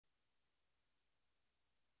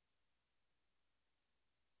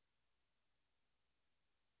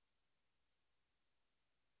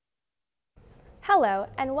Hello,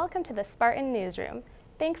 and welcome to the Spartan Newsroom.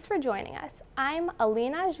 Thanks for joining us. I'm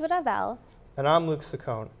Alina Juravel. And I'm Luke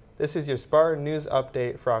Saccone. This is your Spartan News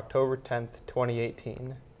Update for October 10th,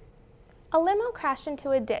 2018. A limo crashed into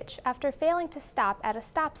a ditch after failing to stop at a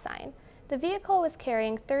stop sign. The vehicle was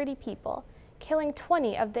carrying 30 people, killing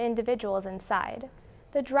 20 of the individuals inside.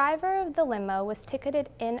 The driver of the limo was ticketed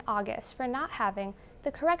in August for not having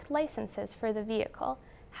the correct licenses for the vehicle.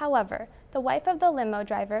 However, the wife of the limo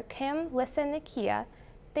driver, Kim Lisanikia,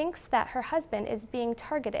 thinks that her husband is being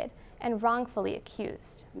targeted and wrongfully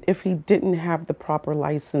accused. If he didn't have the proper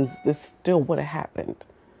license, this still would have happened.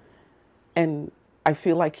 And I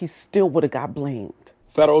feel like he still would have got blamed.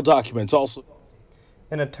 Federal documents also.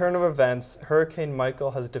 In a turn of events, Hurricane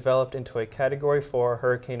Michael has developed into a Category 4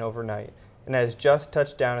 hurricane overnight and has just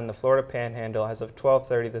touched down in the Florida Panhandle as of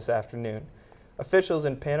 12:30 this afternoon. Officials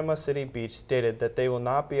in Panama City Beach stated that they will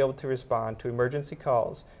not be able to respond to emergency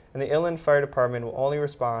calls, and the Inland Fire Department will only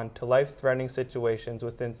respond to life-threatening situations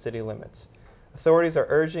within city limits. Authorities are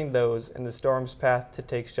urging those in the storm's path to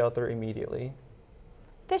take shelter immediately.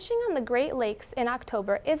 Fishing on the Great Lakes in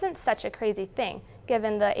October isn't such a crazy thing,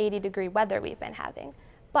 given the 80-degree weather we've been having.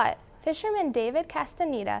 But fisherman David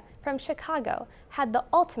Castaneda from Chicago had the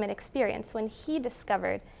ultimate experience when he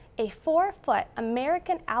discovered a 4-foot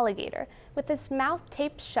American alligator with its mouth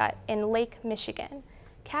taped shut in Lake Michigan.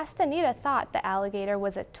 Castaneda thought the alligator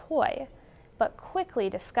was a toy, but quickly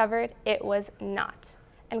discovered it was not,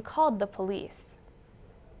 and called the police.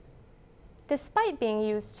 Despite being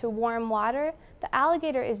used to warm water, the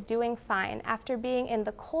alligator is doing fine after being in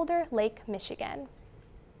the colder Lake Michigan.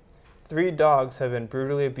 3 dogs have been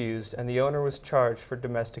brutally abused, and the owner was charged for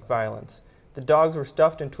domestic violence. The dogs were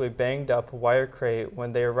stuffed into a banged-up wire crate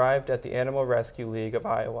when they arrived at the Animal Rescue League of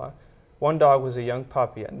Iowa. One dog was a young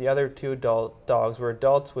puppy, and the other 2 adult dogs were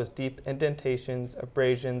adults with deep indentations,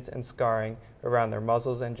 abrasions, and scarring around their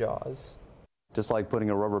muzzles and jaws. Just like putting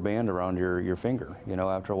a rubber band around your finger,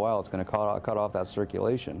 after a while it's going to cut off that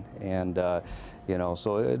circulation. And,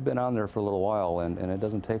 so it had been on there for a little while, and it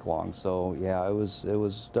doesn't take long. So, yeah, it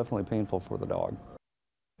was definitely painful for the dog.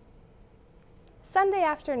 Sunday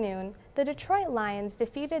afternoon, the Detroit Lions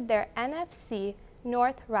defeated their NFC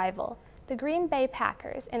North rival, the Green Bay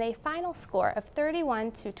Packers, in a final score of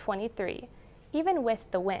 31-23. Even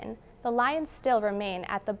with the win, the Lions still remain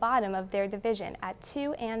at the bottom of their division at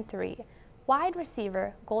 2-3. Wide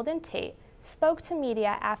receiver Golden Tate spoke to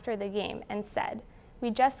media after the game and said, "We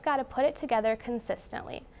just got to put it together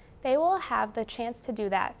consistently. They will have the chance to do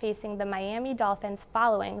that facing the Miami Dolphins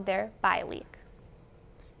following their bye week."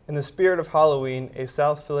 In the spirit of Halloween, a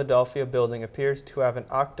South Philadelphia building appears to have an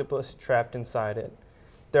octopus trapped inside it.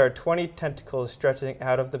 There are 20 tentacles stretching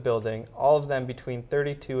out of the building, all of them between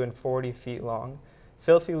 32 and 40 feet long.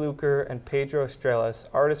 Filthy Lucre and Pedro Estrellas,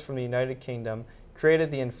 artists from the United Kingdom,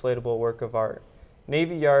 created the inflatable work of art.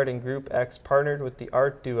 Navy Yard and Group X partnered with the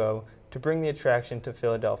art duo to bring the attraction to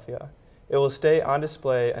Philadelphia. It will stay on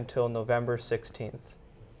display until November 16th.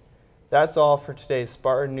 That's all for today's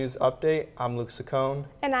Spartan News Update. I'm Luke Saccone.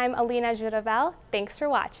 And I'm Alina Juravel. Thanks for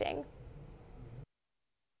watching.